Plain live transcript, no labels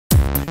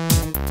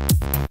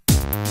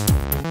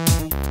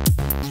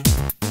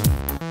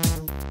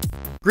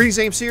Greetings,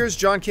 AMCers.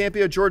 John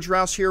Campea, George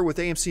Rouse here with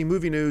AMC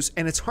Movie News,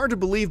 and it's hard to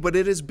believe, but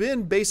it has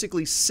been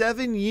basically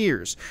 7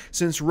 years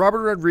since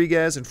Robert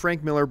Rodriguez and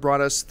Frank Miller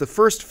brought us the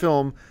first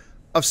film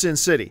of Sin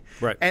City.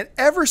 Right. And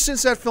ever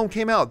since that film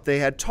came out, they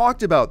had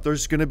talked about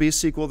there's going to be a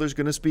sequel, or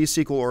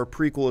a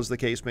prequel as the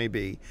case may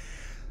be.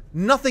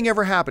 Nothing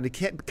ever happened.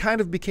 It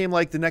kind of became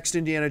like the next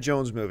Indiana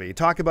Jones movie. You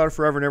talk about it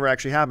forever, never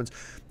actually happens.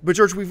 But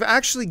George, we've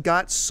actually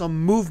got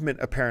some movement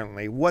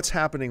apparently. What's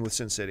happening with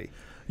Sin City?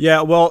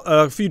 Yeah, well,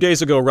 a few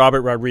days ago,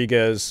 Robert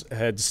Rodriguez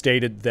had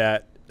stated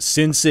that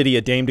Sin City,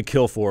 A Dame to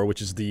Kill For,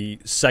 which is the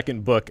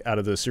second book out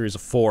of the series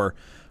of 4,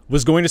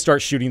 was going to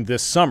start shooting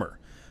this summer.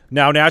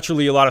 Now,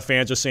 naturally, a lot of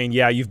fans are saying,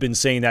 yeah, you've been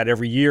saying that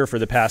every year for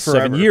the past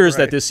 7 years,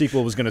 right, that this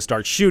sequel was going to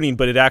start shooting,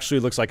 but it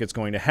actually looks like it's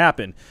going to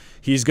happen.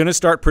 He's going to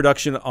start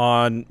production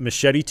on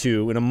Machete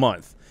 2 in a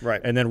month. Right.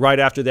 And then right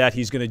after that,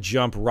 he's going to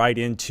jump right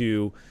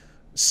into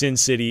Sin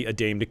City, A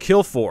Dame to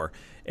Kill For.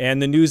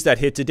 And the news that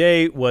hit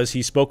today was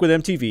he spoke with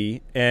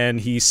MTV, and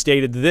he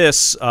stated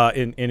this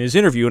in his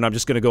interview, and I'm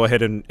just going to go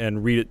ahead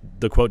and read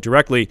the quote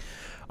directly.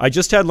 "I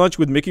just had lunch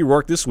with Mickey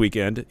Rourke this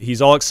weekend.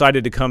 He's all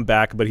excited to come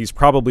back, but he's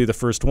probably the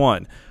first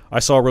one. I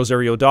saw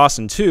Rosario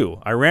Dawson, too.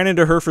 I ran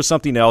into her for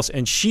something else,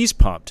 and she's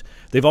pumped.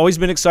 They've always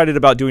been excited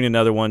about doing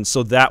another one,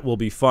 so that will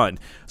be fun."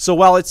 So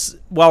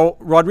while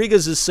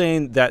Rodriguez is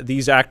saying that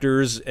these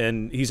actors,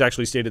 and he's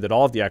actually stated that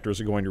all of the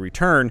actors are going to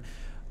return,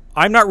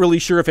 I'm not really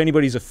sure if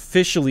anybody's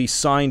officially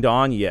signed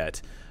on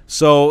yet.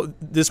 So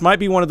this might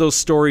be one of those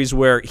stories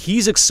where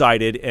he's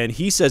excited and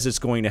he says it's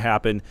going to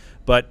happen,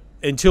 but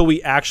until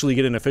we actually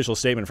get an official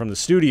statement from the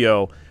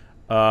studio,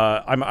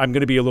 I'm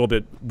going to be a little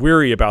bit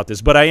weary about this.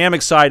 But I am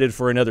excited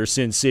for another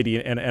Sin City,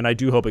 and I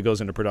do hope it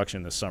goes into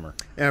production this summer.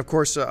 And, of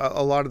course,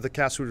 a lot of the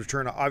cast would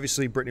return.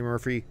 Obviously, Brittany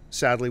Murphy,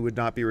 sadly, would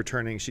not be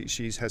returning.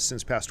 She has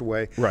since passed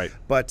away. Right.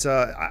 But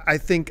I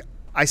think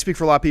I speak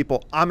for a lot of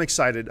people. I'm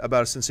excited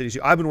about Sin City 2.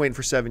 I've been waiting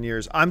for 7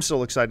 years. I'm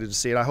still excited to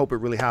see it. I hope it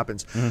really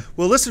happens.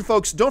 Well, listen,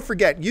 folks, don't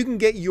forget, you can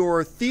get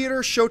your theater,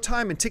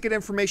 showtime, and ticket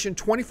information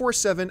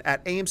 24/7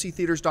 at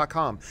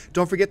amctheaters.com.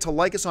 Don't forget to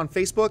like us on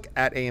Facebook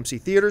at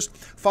AMC Theaters.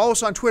 Follow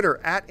us on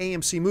Twitter at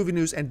AMC Movie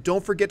News. And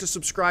don't forget to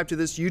subscribe to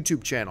this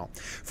YouTube channel.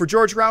 For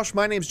George Rouse,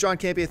 my name's John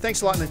Campea.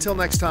 Thanks a lot, and until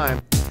next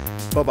time,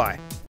 bye-bye.